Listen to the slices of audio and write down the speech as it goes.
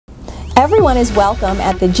Everyone is welcome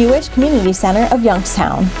at the Jewish Community Center of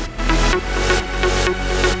Youngstown.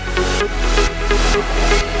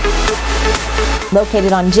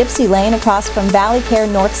 Located on Gypsy Lane across from Valley Care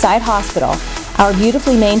Northside Hospital, our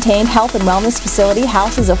beautifully maintained health and wellness facility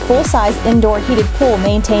houses a full-size indoor heated pool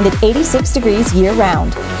maintained at 86 degrees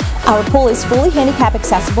year-round. Our pool is fully handicap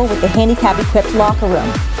accessible with a handicap-equipped locker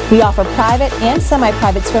room. We offer private and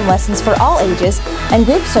semi-private swim lessons for all ages and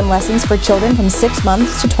group swim lessons for children from 6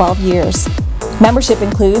 months to 12 years. Membership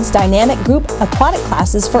includes dynamic group aquatic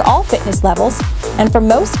classes for all fitness levels, and for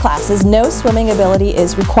most classes, no swimming ability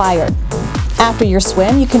is required. After your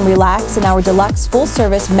swim, you can relax in our deluxe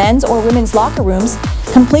full-service men's or women's locker rooms,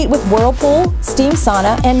 complete with whirlpool, steam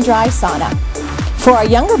sauna, and dry sauna. For our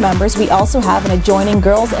younger members, we also have an adjoining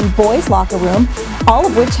girls' and boys' locker room, all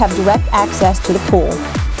of which have direct access to the pool.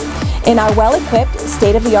 In our well-equipped,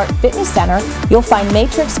 state-of-the-art fitness center, you'll find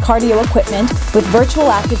Matrix cardio equipment with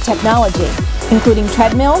virtual active technology, including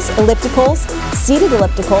treadmills, ellipticals, seated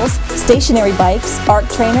ellipticals, stationary bikes, arc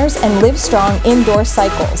trainers, and Livestrong indoor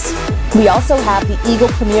cycles. We also have the Eagle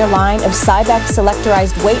Premier line of Cybex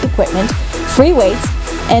selectorized weight equipment, free weights,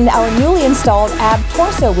 and our newly installed ab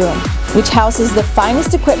torso room, which houses the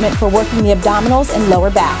finest equipment for working the abdominals and lower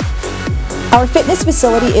back. Our fitness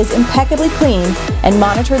facility is impeccably clean and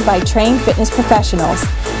monitored by trained fitness professionals.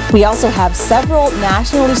 We also have several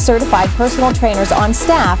nationally certified personal trainers on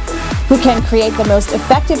staff who can create the most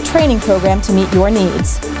effective training program to meet your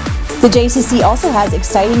needs. The JCC also has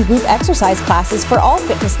exciting group exercise classes for all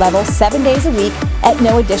fitness levels 7 days a week at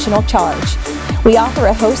no additional charge. We offer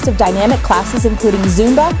a host of dynamic classes including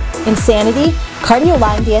Zumba, Insanity, cardio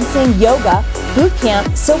line dancing, yoga, boot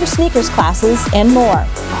camp, silver sneakers classes, and more.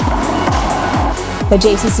 The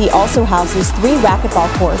JCC also houses 3 racquetball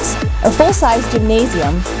courts, a full-size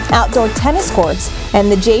gymnasium, outdoor tennis courts, and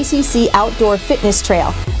the JCC Outdoor Fitness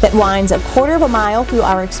Trail that winds a quarter of a mile through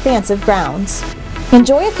our expansive grounds.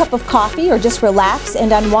 Enjoy a cup of coffee or just relax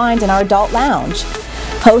and unwind in our adult lounge.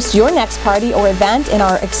 Host your next party or event in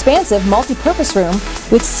our expansive multi-purpose room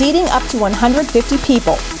with seating up to 150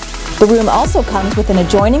 people. The room also comes with an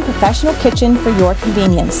adjoining professional kitchen for your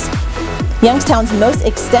convenience. Youngstown's most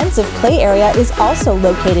extensive play area is also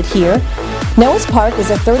located here. Noah's Park is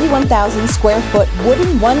a 31,000 square foot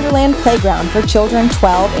wooden wonderland playground for children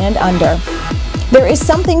 12 and under. There is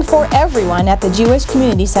something for everyone at the Jewish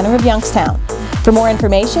Community Center of Youngstown. For more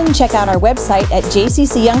information, check out our website at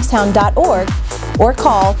jccyoungstown.org or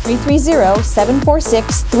call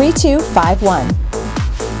 330-746-3251.